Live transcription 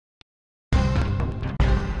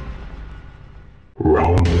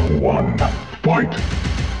Round one, fight!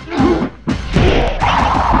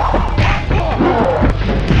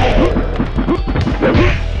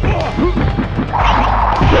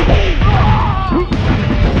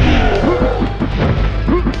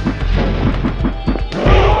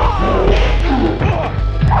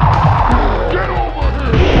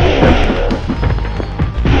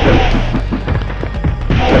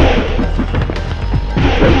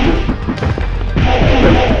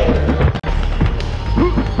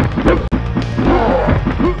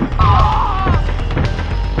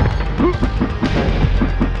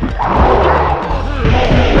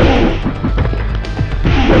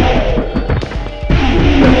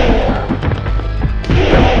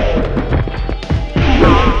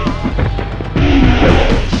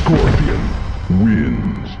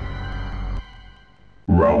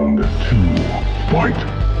 Round two, fight!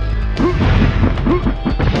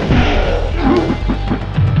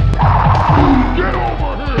 Get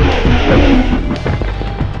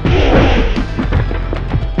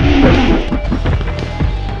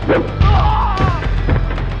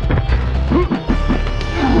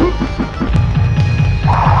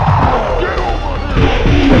over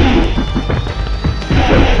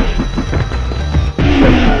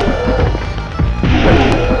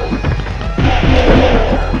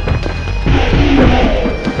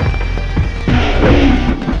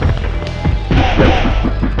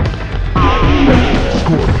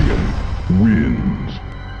here! Wins.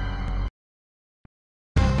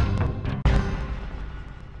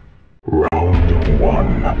 Round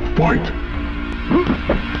one, fight!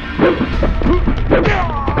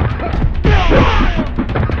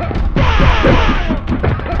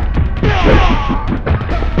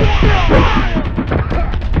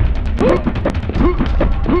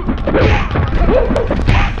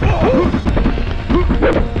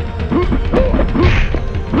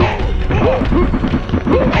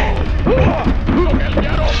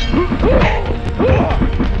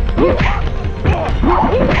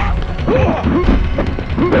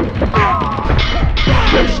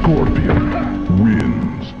 Scorpion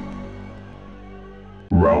wins.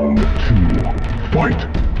 Round two, fight!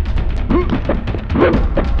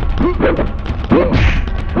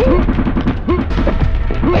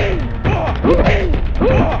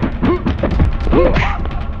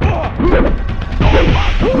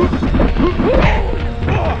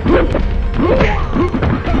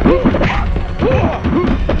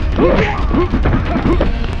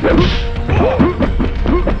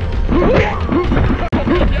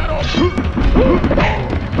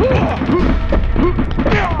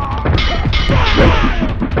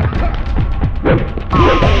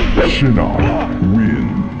 Shinnok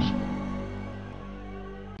wins.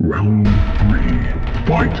 Round three,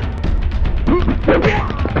 fight!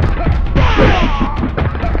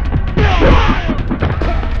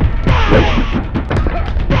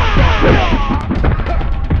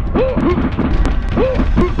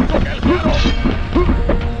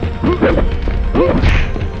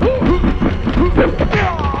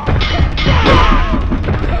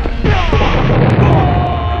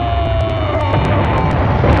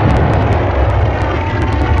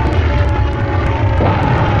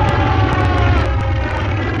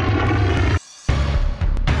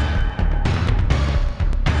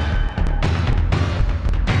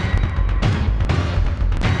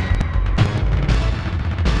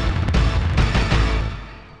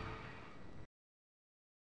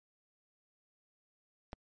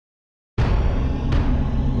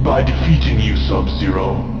 By defeating you,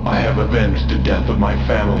 Sub-Zero, I have avenged the death of my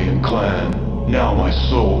family and clan. Now my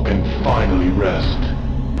soul can finally rest.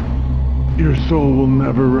 Your soul will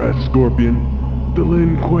never rest, Scorpion. The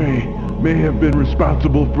Lin Kuei may have been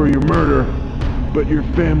responsible for your murder, but your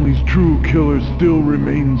family's true killer still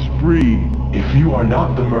remains free. If you are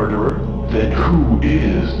not the murderer, then who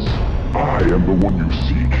is? I am the one you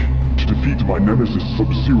seek. To defeat my nemesis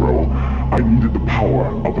Sub-Zero, I needed the power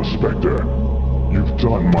of a Spectre. You've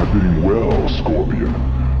done my bidding well, Scorpion,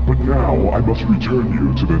 but now I must return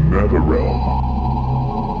you to the Netherrealm.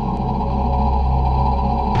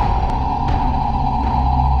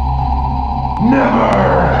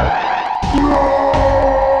 Never!